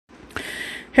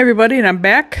Hey everybody, and I'm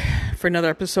back for another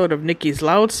episode of Nikki's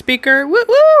Loudspeaker. Woo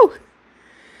woo!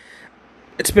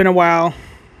 It's been a while.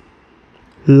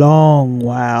 Long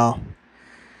while.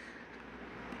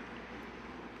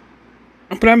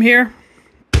 But I'm here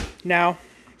now.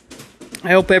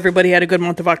 I hope everybody had a good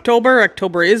month of October.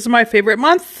 October is my favorite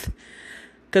month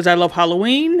because I love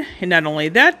Halloween. And not only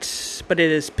that, but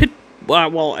it is it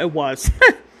was.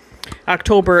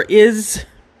 October is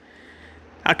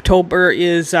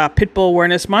Pitbull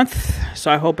Awareness Month, so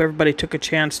I hope everybody took a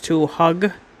chance to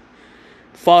hug,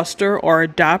 foster, or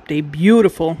adopt a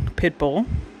beautiful pit bull.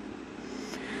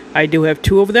 I do have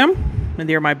two of them, and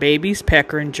they are my babies,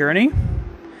 Packer and Journey.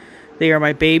 They are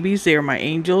my babies, they are my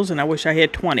angels, and I wish I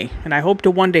had 20. And I hope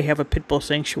to one day have a pit bull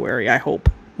sanctuary, I hope.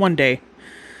 One day.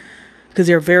 Because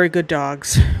they're very good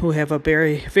dogs who have a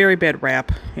very, very bad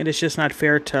rap, and it's just not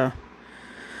fair to...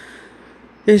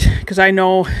 Because I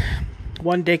know...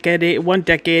 One decade it was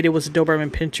the Doberman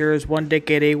Pinschers. One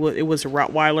decade it was the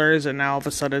Rottweilers, and now all of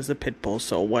a sudden it's the Pit Bull.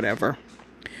 So whatever.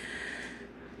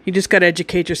 You just gotta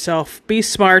educate yourself. Be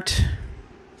smart.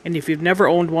 And if you've never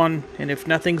owned one, and if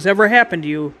nothing's ever happened to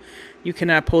you, you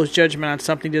cannot pose judgment on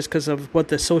something just because of what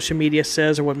the social media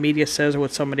says, or what media says, or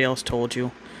what somebody else told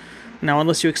you. Now,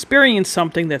 unless you experience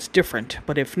something that's different.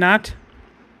 But if not,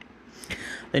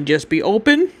 then just be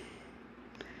open.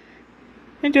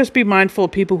 And just be mindful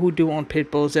of people who do own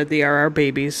pit bulls, that they are our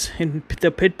babies. And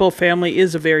the pit bull family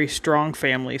is a very strong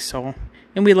family, so...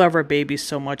 And we love our babies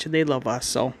so much, and they love us,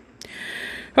 so...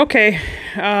 Okay,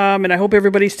 and I hope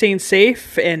everybody's staying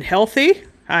safe and healthy.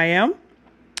 I am.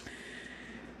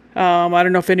 I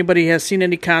don't know if anybody has seen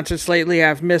any concerts lately.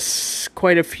 I've missed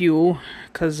quite a few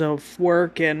because of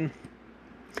work, and...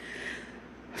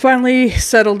 Finally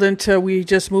settled into, we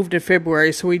just moved in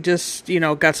February, so we just,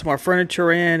 got some more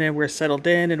furniture in, and we're settled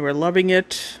in, and we're loving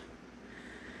it.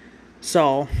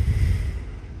 So,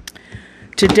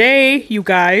 today, you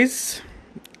guys,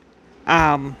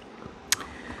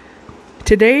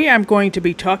 today I'm going to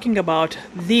be talking about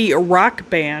the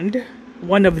rock band,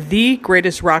 one of the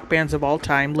greatest rock bands of all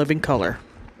time, Living Colour.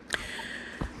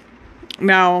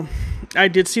 Now, I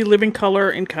did see Living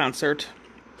Colour in concert,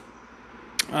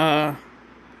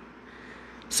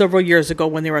 several years ago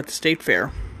when they were at the State Fair.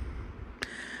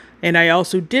 And I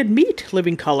also did meet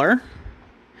Living Colour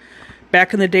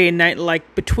back in the day,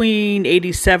 like between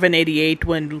 87, 88,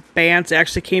 when bands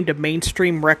actually came to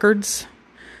mainstream records.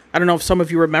 I don't know if some of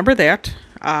you remember that.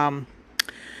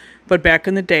 But back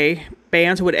in the day,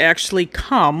 bands would actually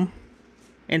come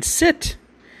and sit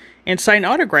and sign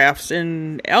autographs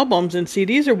and albums and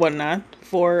CDs or whatnot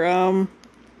for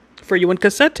you, and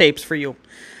cassette tapes for you.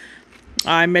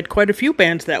 I met quite a few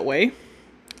bands that way,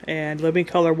 and Living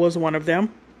Colour was one of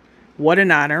them. What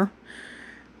an honor.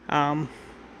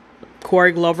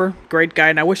 Corey Glover, great guy,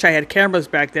 and I wish I had cameras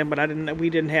back then, but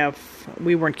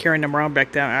we weren't carrying them around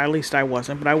back then, at least I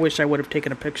wasn't, but I wish I would have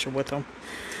taken a picture with them.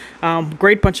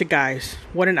 Great bunch of guys.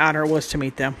 What an honor it was to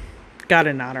meet them. God,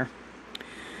 an honor.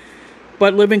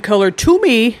 But Living Colour, to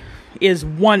me, is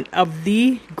one of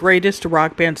the greatest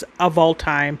rock bands of all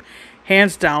time,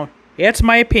 hands down. It's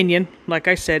my opinion. Like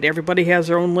I said, everybody has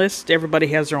their own list. Everybody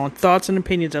has their own thoughts and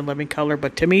opinions on Living Colour.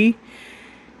 But to me,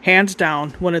 hands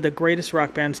down, one of the greatest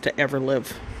rock bands to ever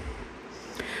live.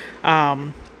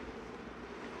 For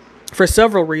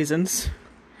several reasons.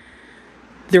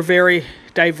 They're very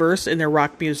diverse in their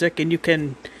rock music. And you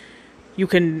can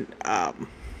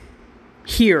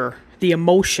hear the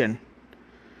emotion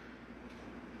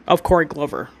of Corey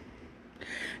Glover.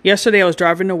 Yesterday I was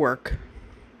driving to work.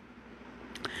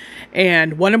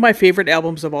 And one of my favorite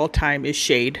albums of all time is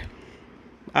Shade.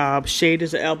 Shade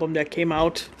is an album that came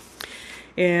out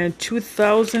in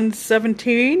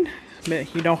 2017.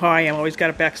 You know how I am. I always got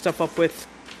to back stuff up with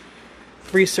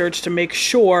research to make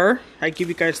sure I give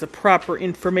you guys the proper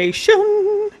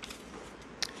information.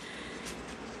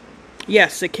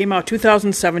 Yes, it came out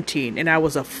 2017. And I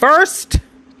was the first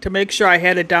to make sure I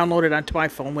had it downloaded onto my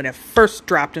phone when it first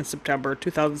dropped in September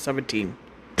 2017.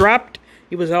 Dropped.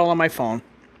 It was all on my phone.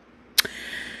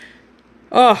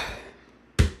 Oh,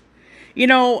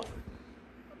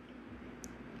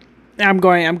 I'm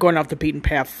going off the beaten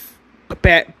path.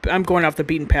 I'm going off the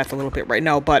beaten path a little bit right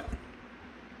now, but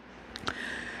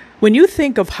when you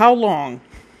think of how long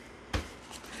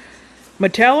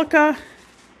Metallica,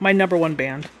 my number one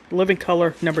band, Living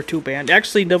Colour, number two band.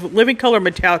 Actually, Living Colour and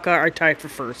Metallica are tied for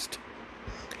first,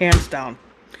 hands down.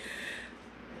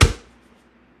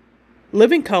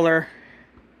 Living Colour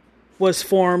was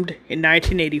formed in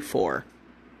 1984.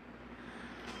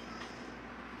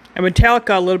 And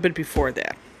Metallica a little bit before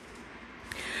that.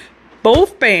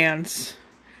 Both bands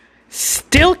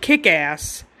still kick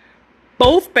ass.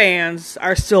 Both bands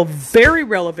are still very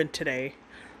relevant today.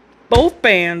 Both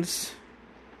bands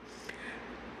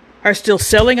are still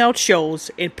selling out shows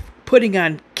and putting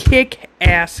on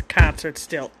kick-ass concerts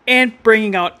still, and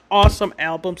bringing out awesome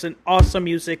albums and awesome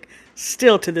music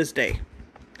still to this day.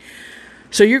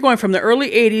 So you're going from the early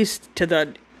 80s to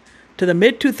the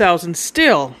mid 2000s,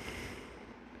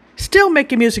 still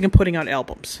making music and putting out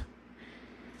albums,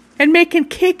 and making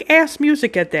kick-ass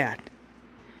music at that.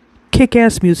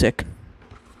 Kick-ass music.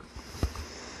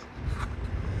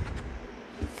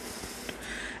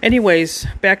 Anyways,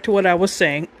 back to what I was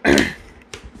saying.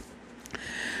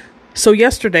 So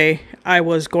yesterday, I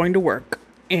was going to work,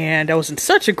 and I was in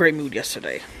such a great mood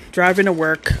yesterday. Driving to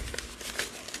work,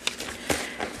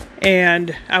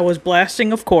 and I was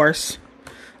blasting, of course,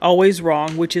 Always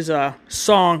Wrong, which is a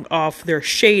song off their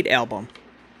Shade album.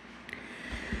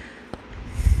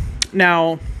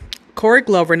 Now, Corey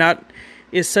Glover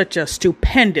is such a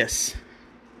stupendous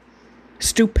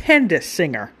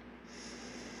singer.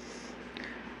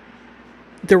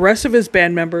 The rest of his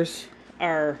band members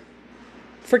are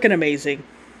freaking amazing.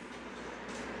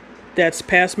 That's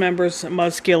past members,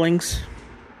 Muzz Skillings,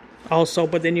 also,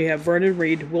 but then you have Vernon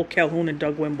Reid, Will Calhoun, and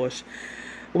Doug Wimbush.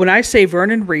 When I say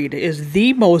Vernon Reid is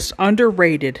the most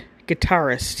underrated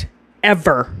guitarist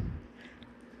ever,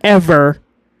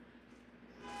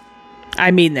 I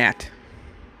mean that.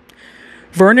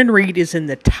 Vernon Reid is in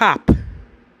the top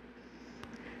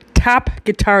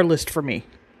guitar list for me.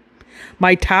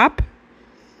 My top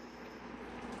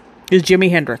is Jimi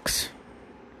Hendrix,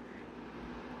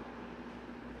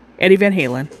 Eddie Van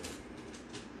Halen,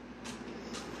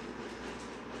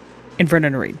 and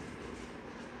Vernon Reid.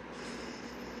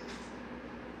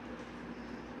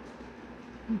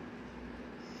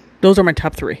 Those are my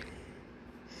top three.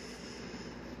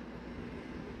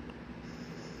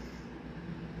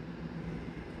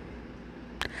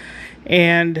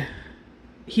 And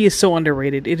he is so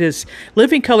underrated. It is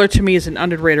Living Colour to me is an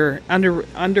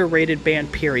underrated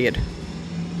band, period.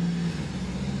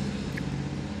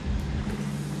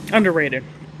 Underrated.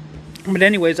 But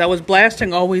anyways, I was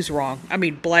blasting Always Wrong. I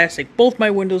mean, blasting. Both my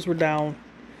windows were down.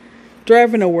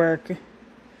 Driving to work.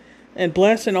 And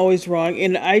blasting Always Wrong.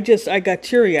 And I got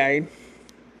teary-eyed.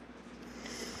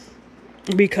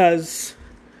 Because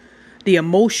the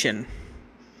emotion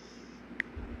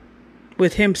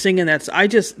with him singing that, I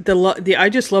just love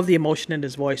the emotion in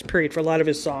his voice, period, for a lot of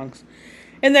his songs.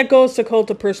 And that goes to Cult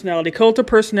of Personality. Cult of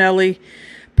Personality,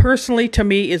 personally, to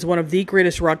me, is one of the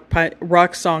greatest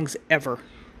rock songs ever.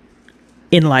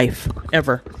 In life.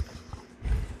 Ever.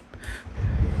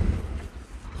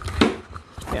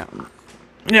 Yeah.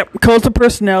 Yep. Cult of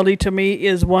Personality, to me,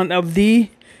 is one of the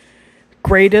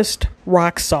greatest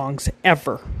rock songs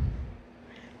ever.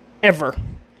 Ever.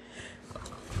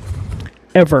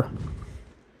 Ever.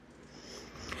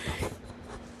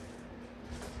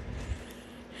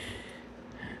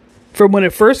 From when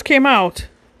it first came out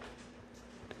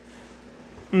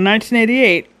in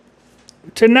 1988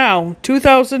 to now,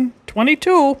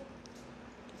 2022,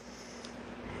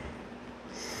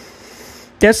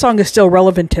 that song is still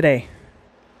relevant today.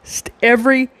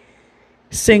 Every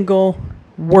single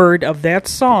word of that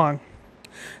song,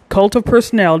 Cult of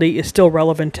Personality, is still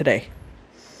relevant today.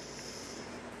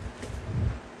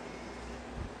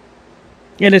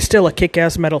 And it's still a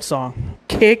kick-ass metal song.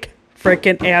 Kick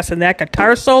freaking ass. And that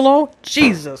guitar solo,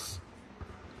 Jesus.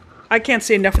 I can't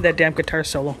say enough of that damn guitar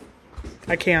solo.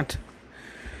 I can't.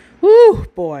 Woo,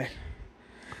 boy.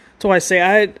 That's why I say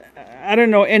I don't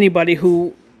know anybody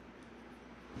who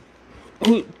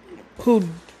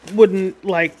wouldn't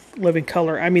like Living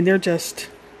Colour. I mean, they're just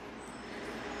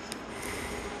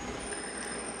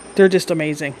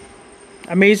amazing.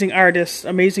 Amazing artists,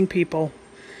 amazing people.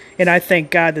 And I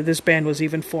thank God that this band was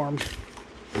even formed.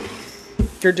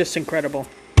 They're just incredible.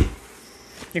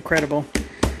 Incredible.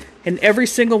 And every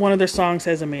single one of their songs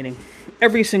has a meaning.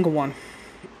 Every single one.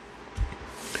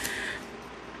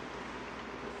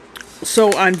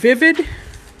 So on Vivid,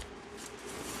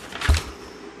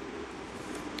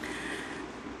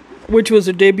 which was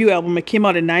their debut album, it came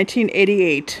out in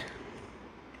 1988.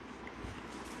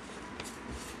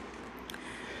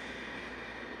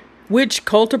 Which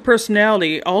Cult of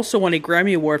Personality also won a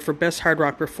Grammy Award for Best Hard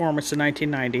Rock Performance in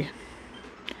 1990.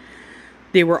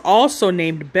 They were also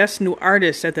named Best New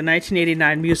Artist at the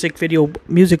 1989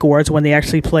 Music Awards when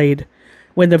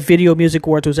the Video Music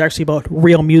Awards was actually about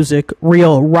real music,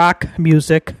 real rock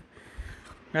music.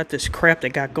 Not this crap they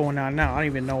got going on now. I don't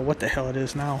even know what the hell it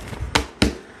is now.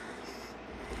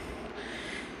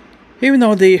 Even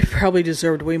though they probably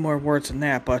deserved way more awards than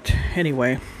that, but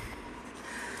anyway.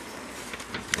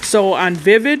 So on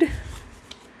Vivid,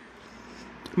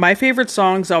 My favorite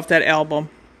songs off that album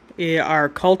are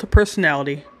Cult of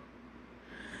Personality,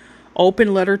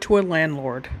 Open Letter to a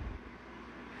Landlord,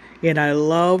 and I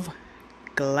love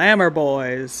Glamour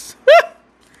Boys.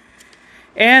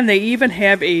 And they even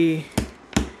have a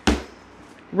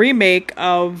remake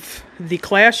of The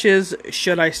Clash's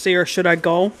Should I Stay or Should I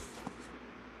Go?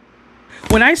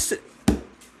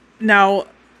 Now,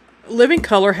 Living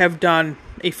Colour have done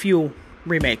a few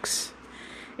remakes.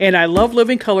 And I love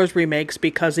Living Colour's remakes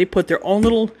because they put their own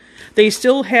little... They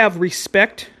still have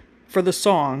respect for the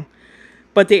song,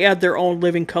 but they add their own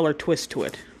Living Colour twist to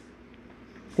it,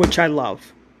 which I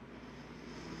love.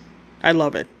 I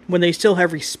love it. When they still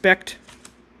have respect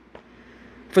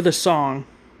for the song,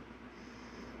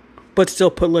 but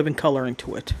still put Living Colour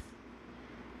into it.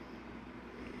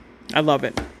 I love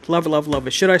it. Love it, love, love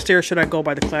it. Should I Stay or Should I Go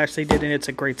by The Clash? They did, and it's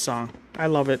a great song. I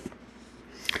love it.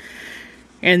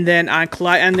 And then on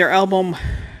their album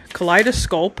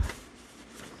Kaleidoscope,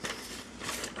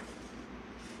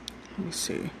 let me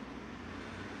see.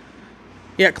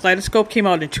 Yeah, Kaleidoscope came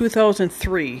out in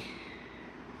 2003.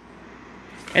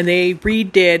 And they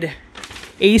redid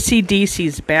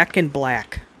AC/DC's Back in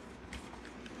Black.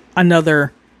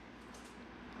 Another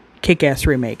kick-ass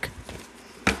remake.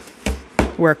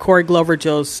 Where Corey Glover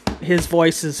his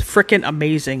voice is freaking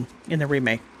amazing in the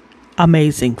remake.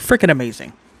 Amazing. Freaking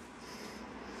amazing.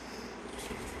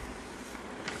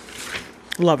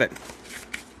 Love it.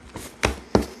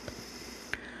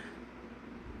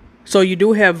 So you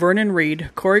do have Vernon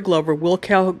Reid, Corey Glover, Will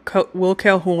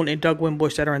Calhoun, and Doug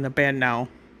Wimbush that are in the band now.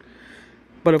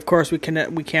 But of course we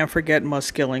can't forget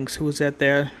Mus Skillings, who was at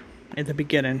the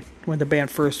beginning when the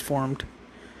band first formed.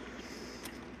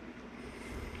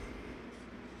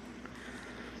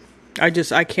 I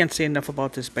can't say enough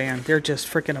about this band. They're just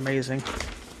freaking amazing.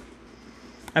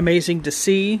 Amazing to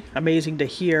see, amazing to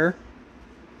hear.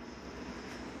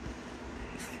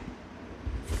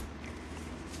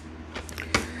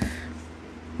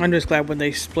 I'm just glad when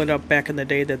they split up back in the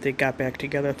day that they got back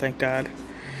together, thank God.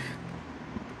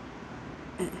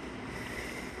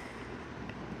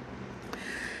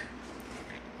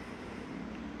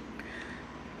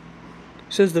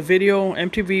 Says the video,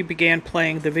 MTV began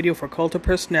playing the video for Cult of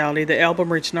Personality. The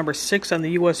album reached number 6 on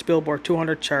the U.S. Billboard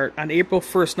 200 chart. On April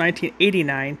 1st,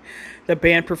 1989, the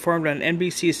band performed on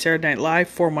NBC's Saturday Night Live.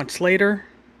 4 months later,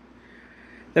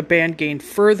 the band gained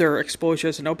further exposure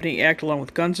as an opening act along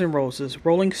with Guns N' Roses,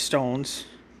 Rolling Stones,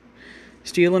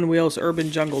 Steel and Wheel's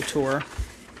Urban Jungle Tour.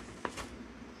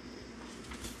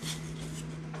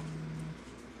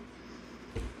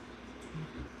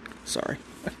 Sorry.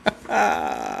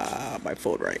 My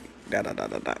phone right.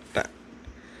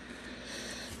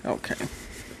 Okay.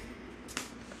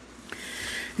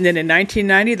 And then in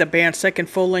 1990, the band's second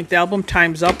full-length album,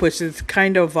 Time's Up, which is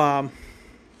kind of...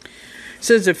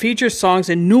 says it features songs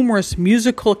in numerous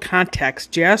musical contexts,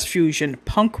 jazz fusion,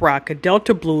 punk rock,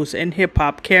 Delta blues, and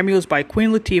hip-hop, cameos by Queen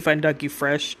Latifah and Dougie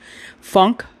Fresh,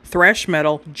 funk, thrash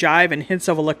metal, jive, and hints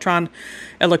of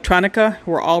electronica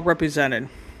were all represented.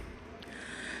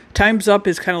 Time's Up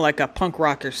is kind of like a punk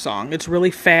rocker song. It's really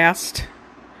fast.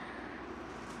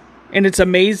 And it's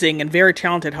amazing and very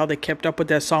talented how they kept up with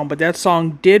that song. But that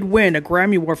song did win a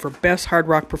Grammy Award for Best Hard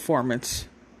Rock Performance.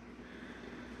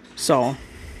 So...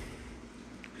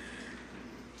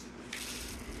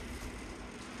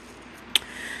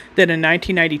 Then in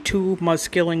 1992, Mus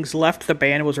Skillings left the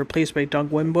band and was replaced by Doug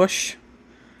Wimbush.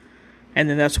 And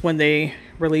then that's when they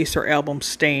released their album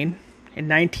Stain in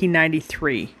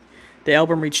 1993. The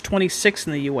album reached 26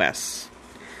 in the U.S.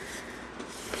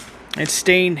 And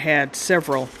Stain had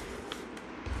several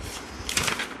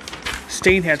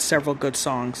good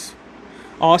songs.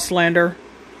 Auslander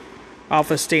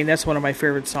off of Stain, that's one of my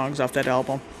favorite songs off that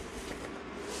album.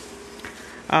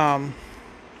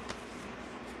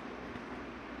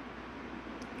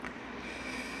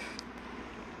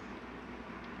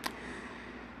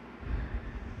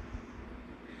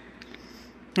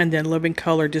 And then Living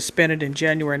Colour disbanded in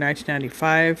January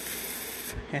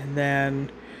 1995. And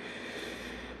then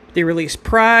they released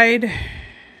Pride.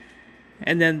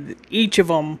 And then each of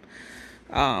them,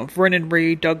 Vernon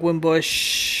Reid, Doug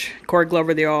Wimbush, Corey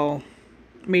Glover, they all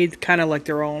made kind of like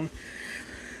their own.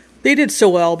 They did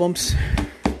solo albums.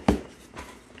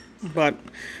 But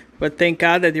thank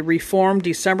God that they reformed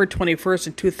December 21st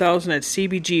in 2000 at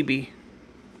CBGB.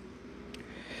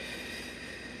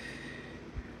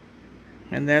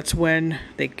 And that's when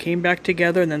they came back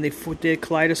together, and then they did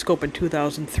Kaleidoscope in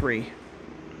 2003.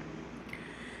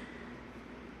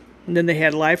 And then they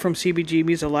had Live from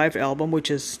CBGB's, a live album,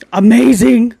 which is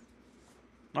amazing.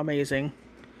 Amazing.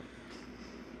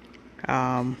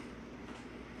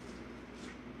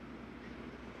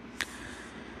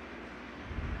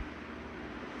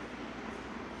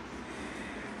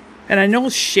 And I know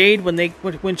Shade,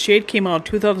 when Shade came out in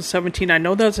 2017, I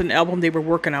know that was an album they were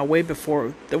working on way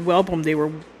before. The album they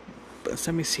were, let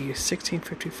me see, 16,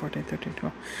 15, 14, 13,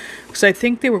 12. Because I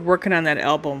think they were working on that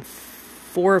album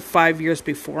 4 or 5 years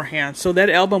beforehand. So that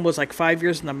album was like 5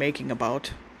 years in the making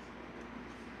about.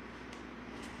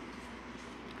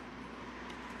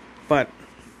 But,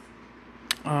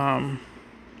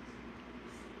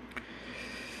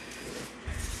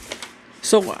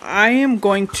 so I am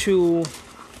going to,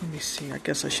 let me see, I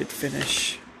guess I should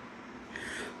finish.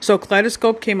 So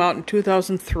Kaleidoscope came out in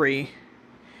 2003.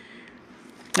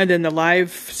 And then the live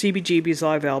CBGB's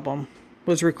live album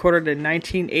was recorded in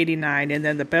 1989. And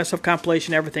then the best of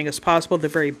compilation, Everything Is Possible, the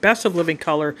very best of Living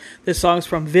Colour. The songs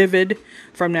from Vivid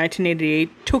from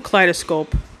 1988 to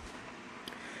Kaleidoscope,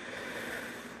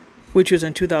 which was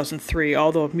in 2003,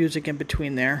 although music in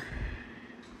between there.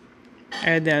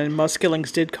 And then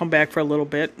Muskellings did come back for a little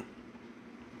bit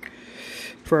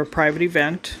for a private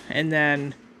event. And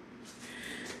then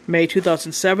May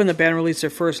 2007, the band released their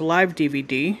first live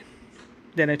DVD.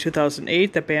 Then in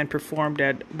 2008, the band performed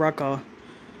at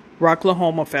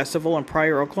Rocklahoma Festival in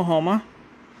Pryor, Oklahoma.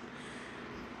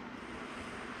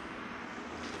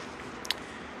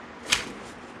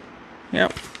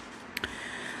 Yep.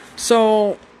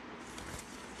 So,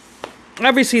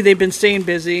 obviously they've been staying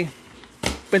busy,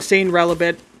 been staying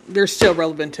relevant. They're still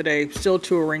relevant today, still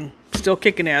touring, still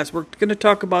kicking ass. We're going to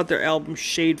talk about their album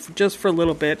Shade just for a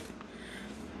little bit.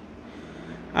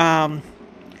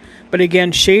 But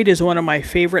again, Shade is one of my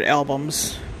favorite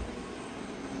albums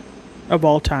of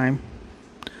all time.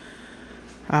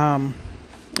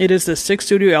 It is the 6th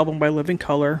studio album by Living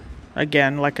Colour.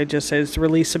 Again, like I just said, it's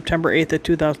released September 8th of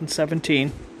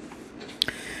 2017.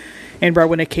 And right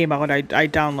when it came out, I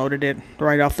downloaded it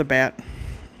right off the bat.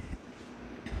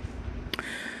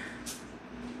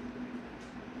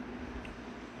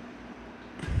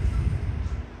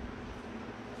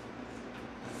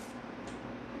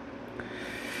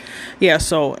 Yeah,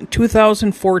 so in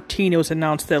 2014, it was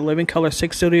announced that Living Colour's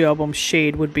 6th studio album,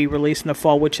 Shade, would be released in the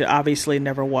fall, which it obviously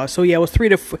never was. So, yeah, it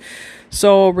was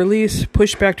so release,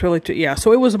 pushed back to early, yeah,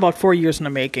 so it was about 4 years in the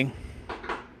making.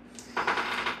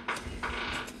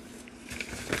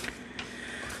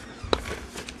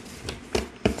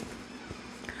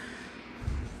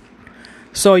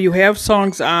 So you have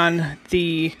songs on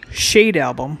the Shade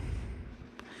album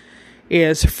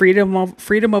is Freedom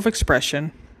of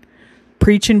Expression,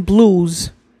 Preachin'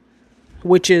 Blues,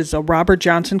 which is a Robert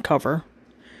Johnson cover.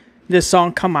 This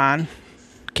song, Come On,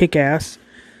 kick ass.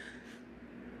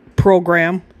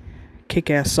 Program, kick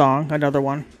ass song, another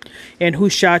one. And Who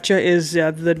Shot Ya is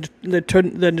the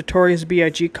Notorious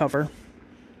B.I.G. cover.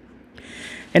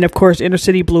 And of course, Inner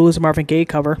City Blues, Marvin Gaye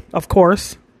cover, of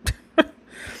course.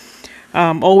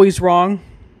 Always Wrong,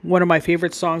 one of my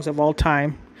favorite songs of all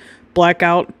time.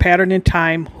 Blackout, Pattern in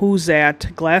Time, Who's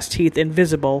That, Glass Teeth,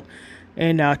 Invisible.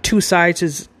 And Two Sides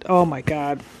is, oh my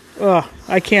God. Ugh,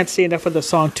 I can't say enough of the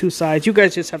song Two Sides. You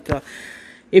guys just have to,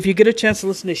 if you get a chance to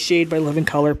listen to Shade by Living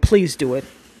Colour, please do it.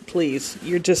 Please.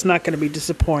 You're just not going to be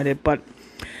disappointed. But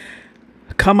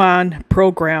Come On,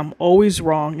 Program, Always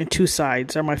Wrong, and Two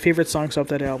Sides are my favorite songs off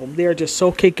that album. They are just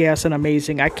so kick-ass and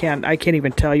amazing. I can't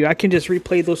even tell you. I can just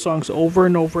replay those songs over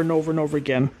and over and over and over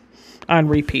again on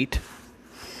repeat.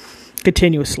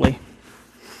 Continuously.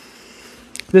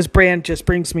 This brand just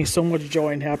brings me so much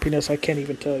joy and happiness, I can't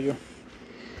even tell you.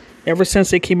 Ever since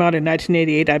they came out in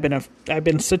 1988, I've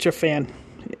been such a fan.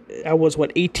 I was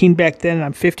 18 back then, and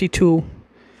I'm 52,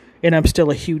 and I'm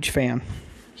still a huge fan.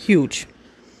 Huge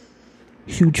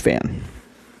fan.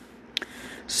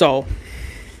 So,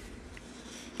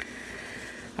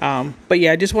 but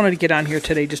yeah, I just wanted to get on here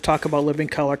today, just talk about Living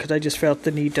Colour, because I just felt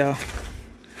the need to,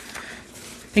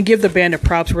 and give the band the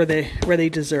props where they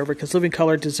deserve it, because Living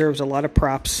Colour deserves a lot of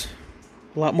props,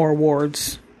 a lot more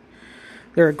awards.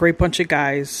 They're a great bunch of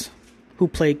guys who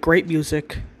play great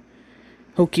music,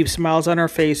 who keep smiles on our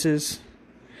faces,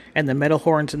 and the metal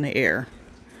horns in the air.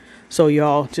 So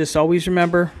y'all, just always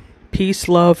remember, peace,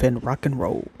 love, and rock and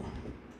roll.